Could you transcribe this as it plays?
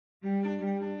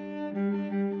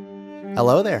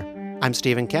Hello there. I'm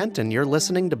Stephen Kent, and you're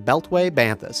listening to Beltway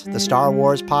Banthas, the Star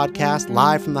Wars podcast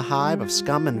live from the hive of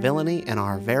scum and villainy in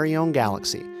our very own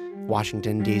galaxy,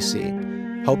 Washington, D.C.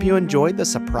 Hope you enjoyed the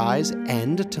surprise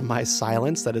end to my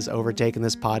silence that has overtaken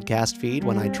this podcast feed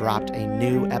when I dropped a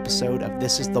new episode of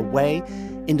This Is the Way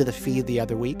into the feed the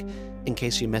other week. In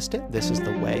case you missed it, This Is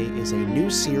the Way is a new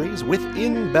series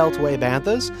within Beltway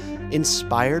Banthas,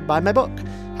 inspired by my book,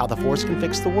 How the Force Can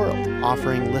Fix the World,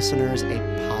 offering listeners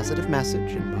a positive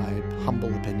message, in my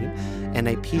humble opinion, and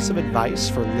a piece of advice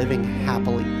for living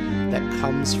happily that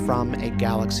comes from a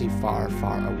galaxy far,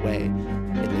 far away,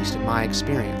 at least in my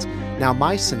experience. Now,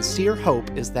 my sincere hope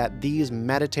is that these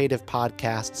meditative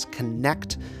podcasts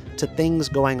connect to things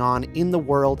going on in the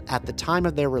world at the time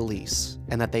of their release,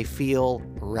 and that they feel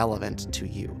relevant to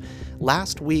you.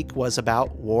 Last week was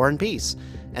about war and peace,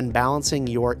 and balancing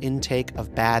your intake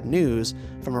of bad news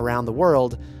from around the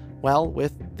world, well,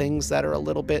 with things that are a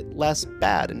little bit less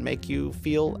bad and make you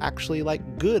feel actually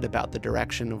like good about the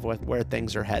direction of where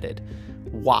things are headed.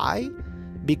 Why?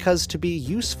 Because to be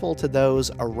useful to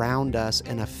those around us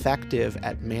and effective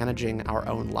at managing our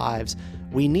own lives,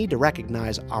 we need to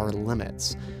recognize our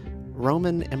limits.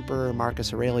 Roman Emperor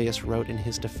Marcus Aurelius wrote in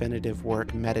his definitive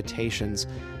work, Meditations,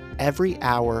 "Every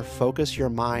hour focus your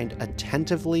mind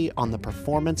attentively on the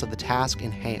performance of the task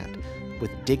in hand,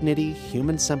 with dignity,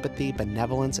 human sympathy,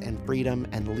 benevolence, and freedom,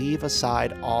 and leave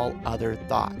aside all other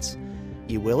thoughts.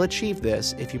 You will achieve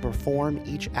this if you perform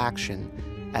each action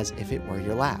as if it were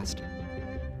your last."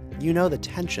 You know the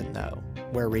tension, though,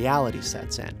 where reality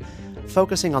sets in.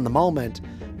 Focusing on the moment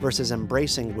versus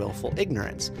embracing willful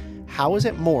ignorance. How is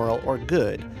it moral or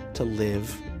good to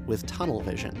live with tunnel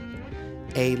vision?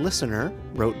 A listener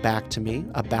wrote back to me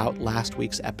about last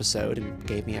week's episode and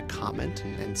gave me a comment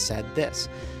and said this: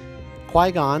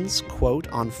 Qui-Gon's quote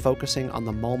on focusing on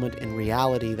the moment in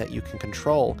reality that you can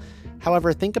control.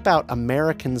 However, think about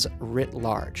Americans writ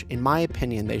large. In my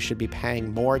opinion, they should be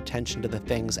paying more attention to the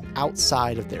things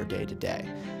outside of their day-to-day.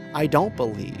 I don't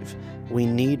believe we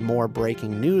need more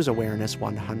breaking news awareness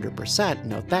 100%,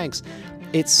 no thanks.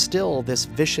 It's still this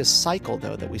vicious cycle,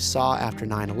 though, that we saw after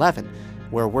 9/11,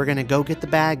 where we're going to go get the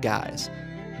bad guys,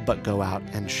 but go out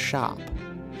and shop.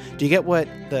 Do you get what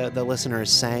the listener is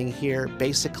saying here?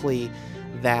 Basically,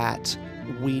 that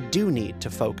we do need to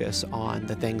focus on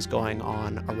the things going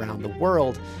on around the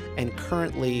world, and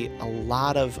currently a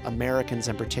lot of Americans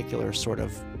in particular sort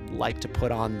of like to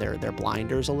put on their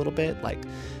blinders a little bit, like,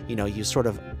 you know, you sort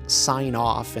of sign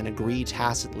off and agree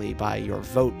tacitly by your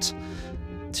vote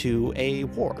to a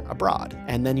war abroad,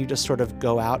 and then you just sort of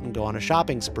go out and go on a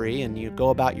shopping spree, and you go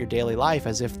about your daily life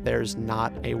as if there's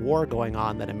not a war going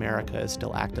on that America is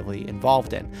still actively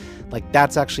involved in. Like,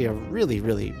 that's actually a really,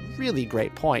 really, really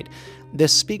great point.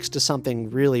 This speaks to something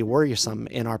really worrisome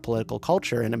in our political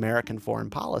culture and American foreign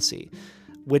policy,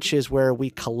 which is where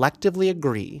we collectively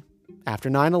agree, after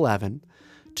 9/11,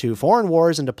 to foreign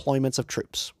wars and deployments of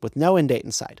troops with no end date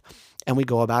in sight. And we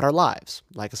go about our lives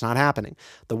like it's not happening.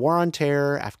 The war on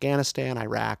terror, Afghanistan,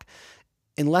 Iraq,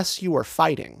 unless you were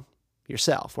fighting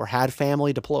yourself or had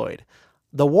family deployed,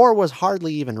 the war was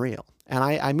hardly even real. And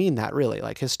I mean that really.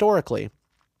 Like, historically,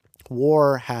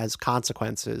 war has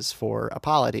consequences for a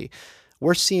polity.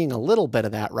 We're seeing a little bit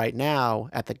of that right now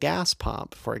at the gas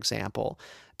pump, for example,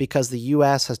 because the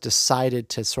U.S. has decided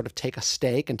to sort of take a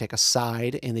stake and take a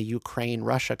side in the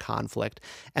Ukraine-Russia conflict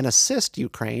and assist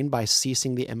Ukraine by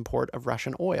ceasing the import of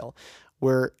Russian oil.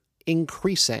 We're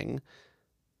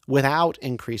without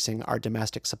increasing our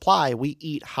domestic supply, we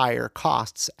eat higher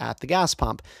costs at the gas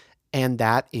pump, and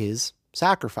that is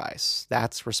sacrifice.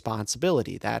 That's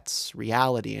responsibility. That's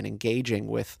reality and engaging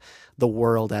with the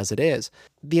world as it is.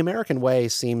 The American way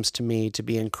seems to me to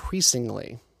be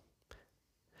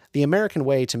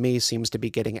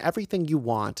getting everything you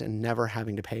want and never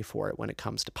having to pay for it when it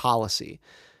comes to policy.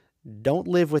 Don't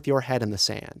live with your head in the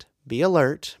sand. Be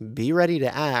alert, be ready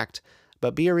to act,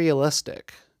 but be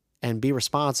realistic and be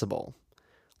responsible.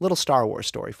 Little Star Wars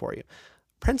story for you.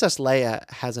 Princess Leia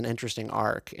has an interesting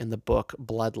arc in the book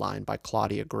Bloodline by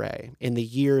Claudia Gray in the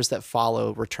years that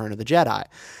follow Return of the Jedi.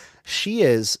 She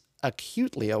is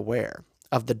acutely aware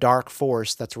of the dark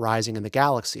force that's rising in the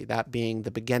galaxy, that being the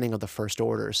beginning of the First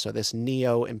Order. So this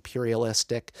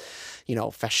neo-imperialistic,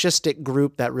 fascistic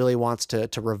group that really wants to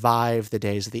revive the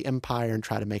days of the Empire and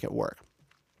try to make it work.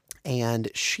 And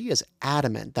she is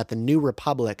adamant that the New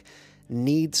Republic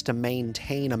needs to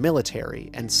maintain a military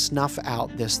and snuff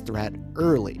out this threat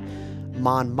early.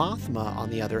 Mon Mothma, on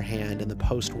the other hand, in the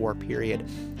post-war period,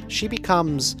 she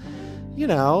becomes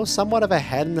somewhat of a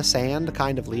head in the sand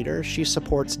kind of leader. She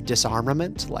supports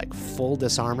disarmament, like full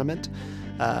disarmament,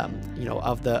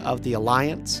 of the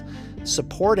alliance,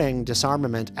 supporting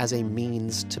disarmament as a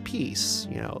means to peace.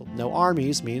 No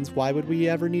armies means why would we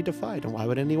ever need to fight, and why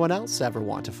would anyone else ever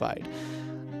want to fight?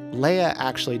 Leia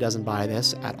actually doesn't buy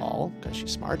this at all, because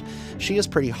she's smart. She is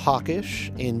pretty hawkish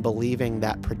in believing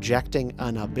that projecting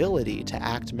an ability to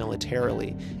act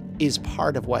militarily is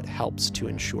part of what helps to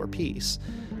ensure peace.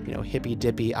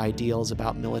 Hippy-dippy ideals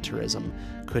about militarism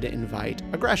could invite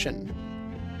aggression.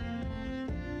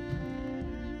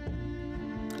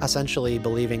 Essentially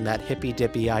believing that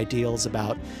hippy-dippy ideals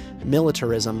about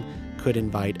militarism could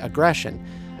invite aggression.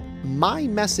 My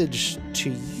message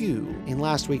to you in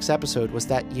last week's episode was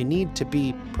that you need to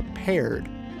be prepared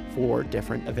for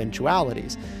different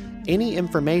eventualities. Any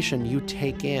information you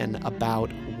take in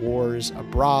about wars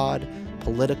abroad,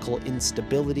 political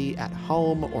instability at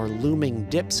home, or looming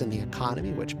dips in the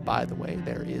economy, which, by the way,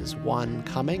 there is one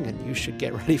coming and you should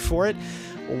get ready for it.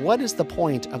 What is the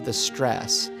point of the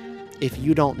stress if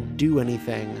you don't do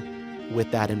anything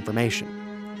with that information?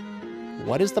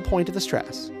 What is the point of the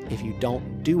stress if you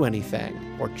don't do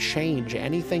anything or change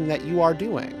anything that you are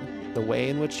doing, the way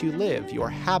in which you live, your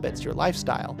habits, your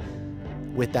lifestyle,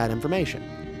 with that information?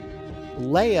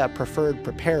 Leia preferred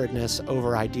preparedness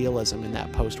over idealism in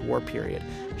that post-war period.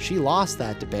 She lost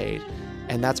that debate,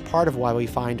 and that's part of why we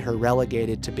find her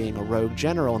relegated to being a rogue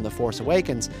general in The Force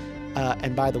Awakens.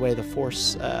 And by the way, The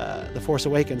Force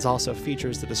Awakens also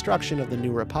features the destruction of the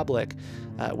New Republic,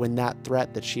 when that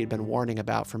threat that she had been warning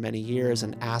about for many years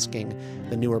and asking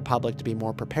the New Republic to be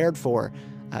more prepared for,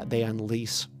 they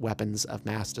unleash weapons of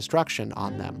mass destruction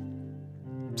on them.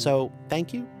 So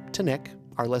thank you to Nick,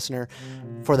 our listener,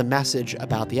 for the message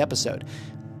about the episode.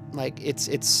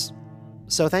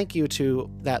 So thank you to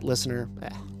that listener.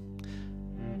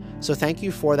 So thank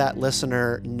you for that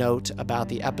listener note about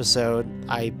the episode.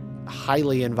 I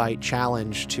highly invite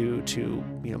challenge to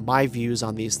my views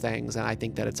on these things, and I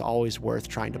think that it's always worth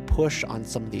trying to push on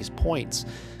some of these points,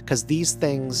 because these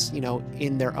things,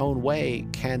 in their own way,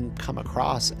 can come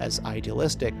across as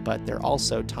idealistic, but they're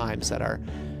also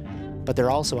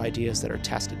ideas that are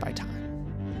tested by time.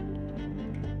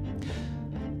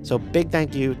 So big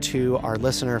thank you to our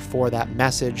listener for that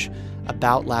message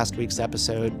about last week's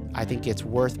episode. I think it's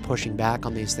worth pushing back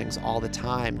on these things all the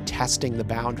time, testing the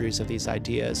boundaries of these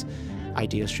ideas.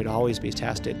 Ideas should always be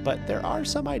tested, but there are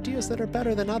some ideas that are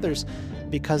better than others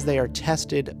because they are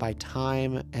tested by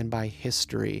time and by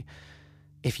history.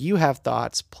 If you have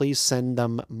thoughts, please send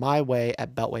them my way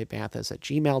at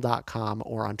beltwaybanthas@gmail.com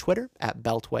or on Twitter at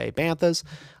Beltway Banthas.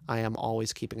 I am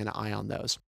always keeping an eye on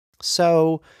those.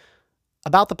 So,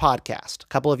 about the podcast, a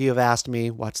couple of you have asked me,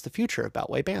 what's the future of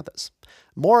Beltway Banthas?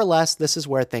 More or less, this is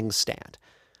where things stand.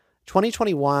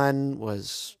 2021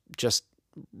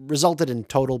 resulted in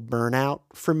total burnout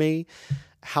for me.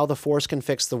 How the Force Can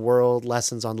Fix the World,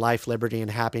 Lessons on Life, Liberty,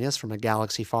 and Happiness from a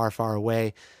Galaxy Far, Far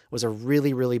Away was a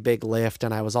really, really big lift.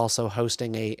 And I was also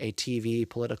hosting a TV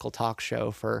political talk show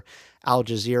for Al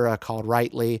Jazeera called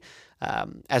Rightly.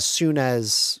 As soon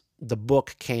as the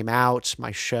book came out,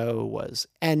 my show was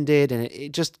ended, and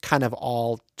it just kind of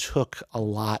all took a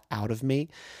lot out of me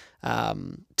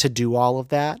to do all of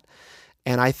that.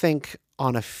 And I think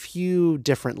on a few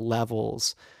different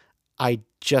levels, I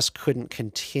just couldn't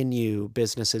continue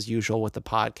business as usual with the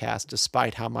podcast,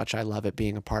 despite how much I love it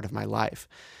being a part of my life.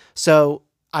 So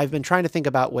I've been trying to think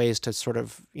about ways to sort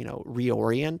of,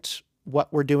 reorient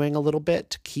what we're doing a little bit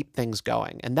to keep things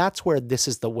going. And that's where This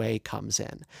Is the Way comes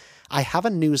in. I have a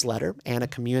newsletter and a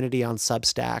community on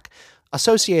Substack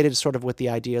associated sort of with the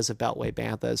ideas of Beltway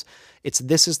Banthas. It's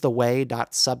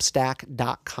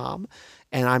thisistheway.substack.com.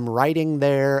 And I'm writing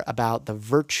there about the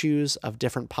virtues of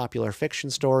different popular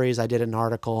fiction stories. I did an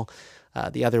article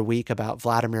the other week about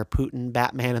Vladimir Putin,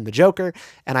 Batman, and the Joker.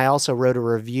 And I also wrote a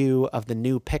review of the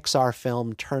new Pixar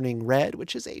film Turning Red,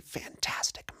 which is a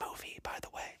fantastic movie, by the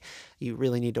way. You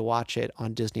really need to watch it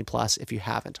on Disney Plus if you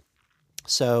haven't.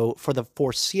 So for the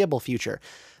foreseeable future,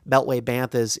 Beltway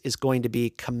Banthas is going to be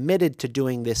committed to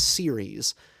doing this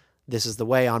series. This is the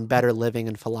way on better living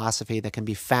and philosophy that can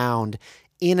be found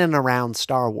in and around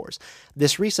Star Wars.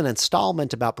 This recent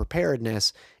installment about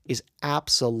preparedness is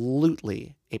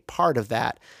absolutely a part of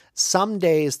that. Some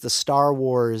days the Star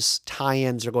Wars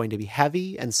tie-ins are going to be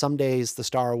heavy, and some days the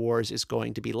Star Wars is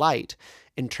going to be light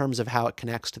in terms of how it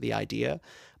connects to the idea.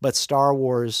 But Star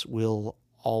Wars will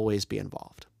always be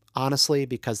involved. Honestly,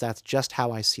 because that's just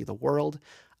how I see the world.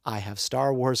 I have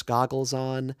Star Wars goggles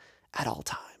on at all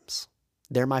times.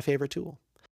 They're my favorite tool.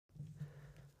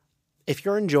 If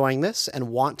you're enjoying this and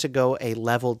want to go a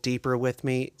level deeper with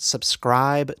me,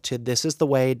 subscribe to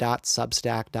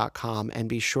thisistheway.substack.com and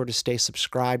be sure to stay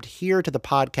subscribed here to the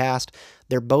podcast.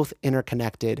 They're both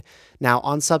interconnected. Now,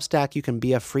 on Substack, you can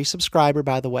be a free subscriber,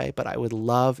 by the way, but I would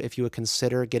love if you would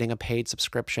consider getting a paid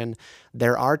subscription.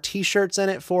 There are t-shirts in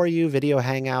it for you, video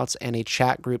hangouts, and a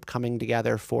chat group coming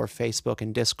together for Facebook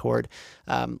and Discord.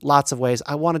 Lots of ways.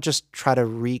 I want to just try to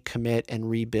recommit and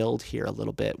rebuild here a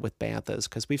little bit with Banthas,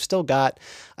 because we've still got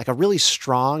like a really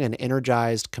strong and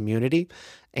energized community.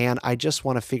 And I just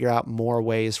want to figure out more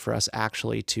ways for us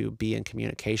actually to be in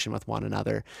communication with one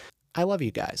another. I love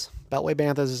you guys. Beltway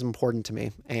Banthas is important to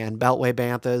me, and Beltway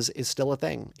Banthas is still a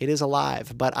thing. It is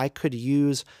alive, but I could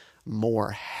use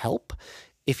more help.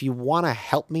 If you want to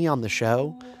help me on the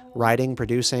show, writing,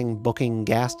 producing, booking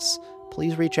guests,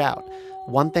 please reach out.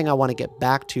 One thing I want to get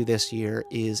back to this year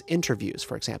is interviews,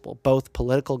 for example, both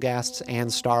political guests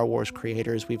and Star Wars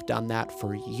creators. We've done that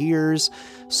for years,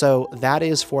 so that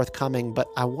is forthcoming, but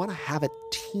I want to have a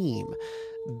team.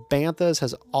 Banthas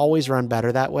has always run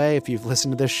better that way if you've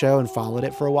listened to this show and followed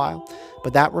it for a while,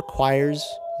 but that requires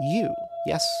you.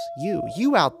 Yes,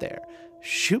 you out there.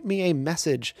 Shoot me a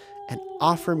message and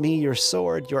offer me your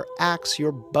sword, your axe,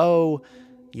 your bow,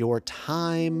 your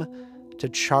time to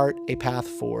chart a path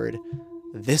forward.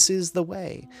 This is the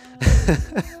way.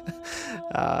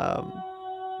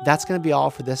 That's going to be all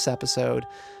for this episode.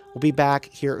 We'll be back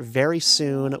here very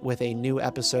soon with a new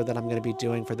episode that I'm going to be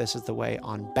doing for This Is the Way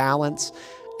on balance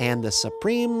and the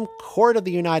Supreme Court of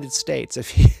the United States.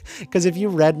 Because if you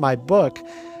read my book,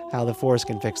 How the Force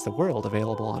Can Fix the World,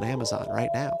 available on Amazon right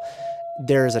now,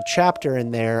 there's a chapter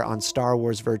in there on Star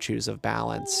Wars virtues of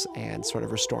balance and sort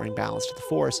of restoring balance to the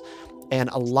Force. And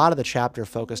a lot of the chapter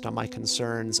focused on my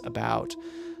concerns about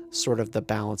sort of the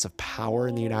balance of power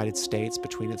in the United States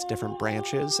between its different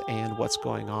branches and what's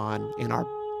going on in our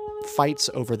fights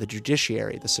over the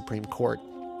judiciary, the Supreme Court.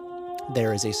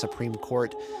 There is a Supreme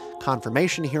Court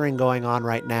confirmation hearing going on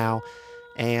right now.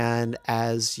 And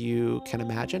as you can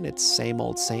imagine, it's same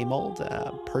old,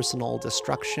 personal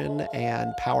destruction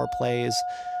and power plays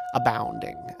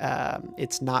abounding.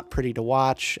 It's not pretty to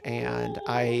watch, and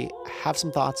I have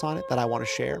some thoughts on it that I want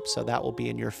to share, so that will be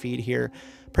in your feed here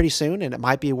pretty soon, and it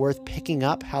might be worth picking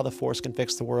up How the Force Can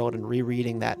Fix the World and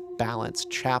rereading that balance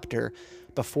chapter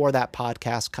before that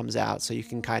podcast comes out, so you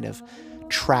can kind of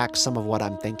track some of what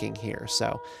I'm thinking here.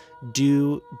 So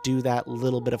do that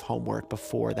little bit of homework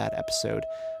before that episode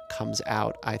comes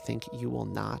out. I think you will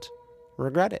not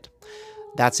regret it.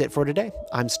 That's it for today.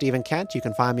 I'm Stephen Kent. You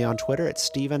can find me on Twitter at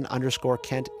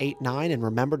Stephen_Kent89. And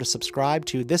remember to subscribe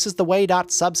to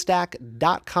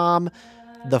thisistheway.substack.com.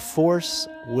 The Force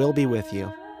will be with you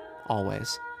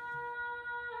always.